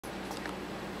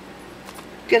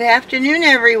Good afternoon,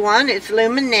 everyone. It's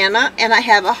Loom and Nana, and I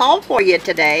have a haul for you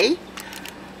today.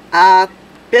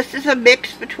 This is a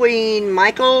mix between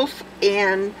Michael's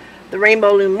and the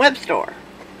Rainbow Loom web store.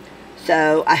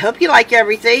 So I hope you like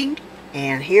everything,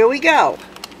 and here we go.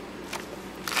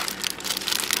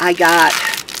 I got,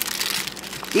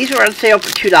 these were on sale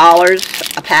for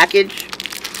 $2 a package.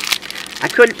 I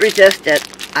couldn't resist it.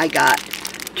 I got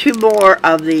 2 more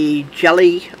of the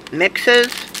jelly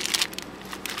mixes.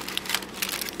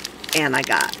 And I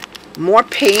got more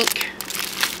pink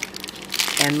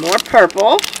and more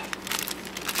purple.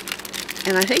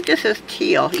 And I think this is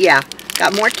teal. Yeah,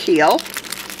 got more teal.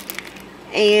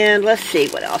 And let's see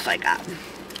what else I got.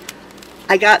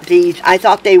 I got these. I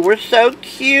thought they were so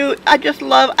cute. I just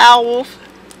love owls.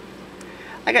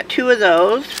 I got 2 of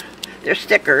those. They're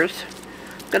stickers.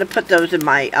 I'm going to put those in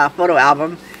my photo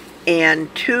album.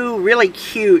 And 2 really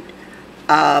cute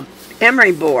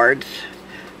emery boards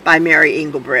by Mary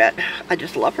Engelbrett. I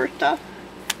just love her stuff.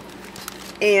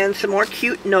 And some more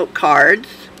cute note cards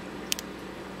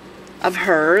of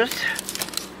hers.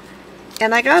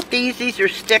 And I got these. These are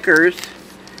stickers.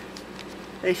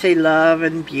 They say love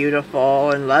and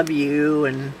beautiful and love you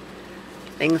and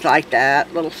things like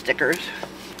that. Little stickers.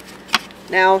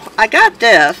 Now, I got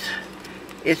this.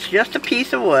 It's just a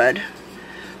piece of wood.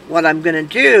 What I'm going to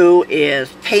do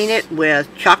is paint it with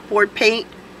chalkboard paint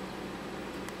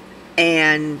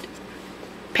and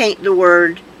paint the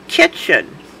word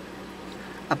kitchen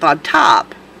up on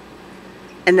top,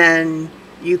 and then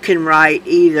you can write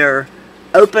either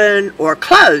open or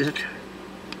closed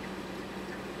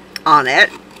on it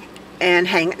and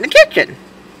hang it in the kitchen.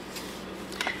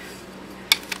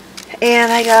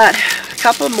 And I got a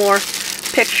couple more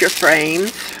picture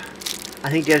frames. I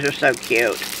think those are so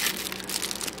cute.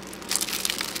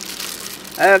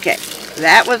 Okay,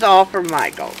 that was all for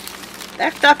Michael.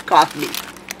 That stuff cost me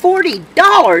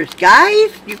 $40,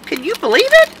 guys. Can you believe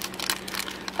it?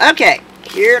 Okay,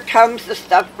 here comes the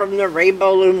stuff from the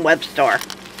Rainbow Loom web store.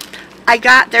 I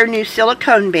got their new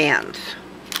silicone bands.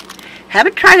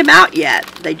 Haven't tried them out yet.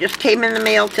 They just came in the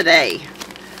mail today.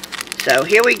 So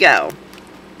here we go.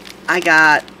 I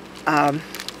got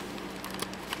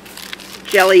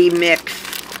jelly mix.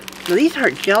 Well, these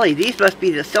aren't jelly. These must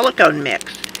be the silicone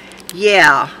mix.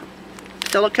 Yeah,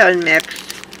 silicone mix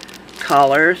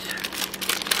colors.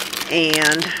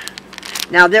 And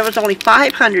now there was only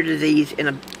 500 of these in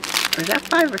a, is that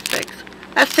 5 or 6?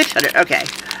 That's 600. Okay.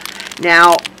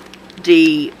 Now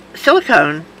the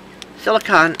silicone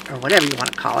or whatever you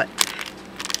want to call it,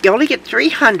 you only get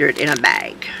 300 in a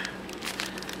bag.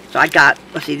 So I got,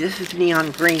 let's see, this is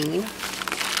neon green,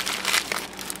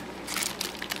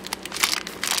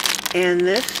 and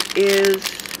this is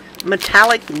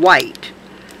metallic white.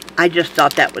 I just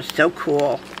thought that was so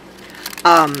cool.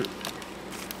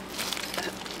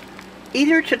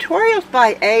 Either Tutorials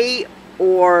by A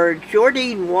or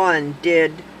Jordine1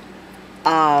 did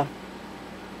a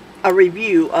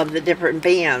review of the different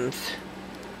bands.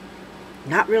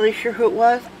 Not really sure who it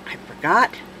was. I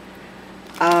forgot.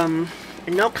 And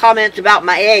no comments about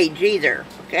my age either.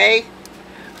 Okay?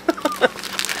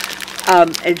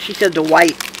 And she said the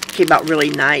white came out really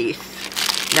nice.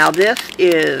 Now this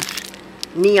is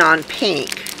neon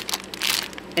pink,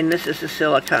 and this is the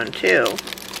silicone too.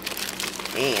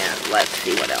 And let's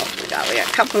see what else we got. We got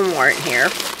a couple more in here.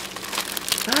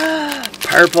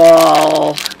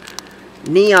 Purple,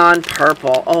 neon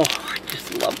purple. Oh, I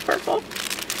just love purple.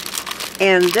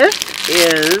 And this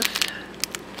is,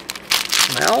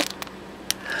 well,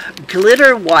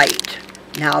 glitter white.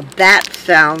 Now that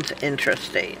sounds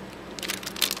interesting.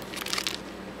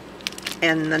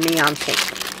 And the neon pink.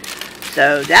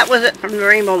 So that was it from the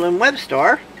Rainbow Loom web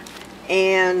store.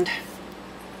 And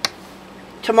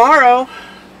tomorrow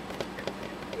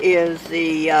is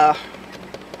the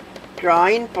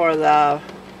drawing for the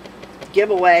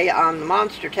giveaway on the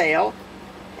Monster Tail.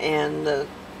 And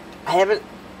I haven't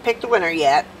picked the winner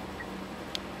yet.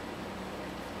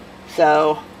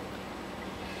 So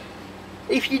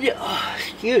if you do, oh,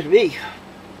 excuse me.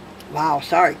 Wow,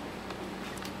 sorry.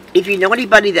 If you know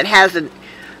anybody that hasn't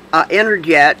entered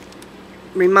yet,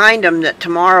 remind them that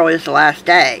tomorrow is the last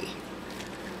day.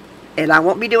 And I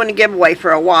won't be doing a giveaway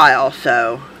for a while,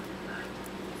 so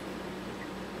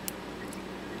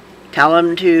tell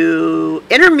them to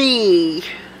enter me.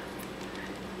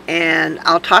 And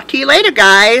I'll talk to you later,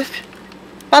 guys.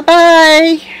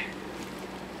 Bye-bye.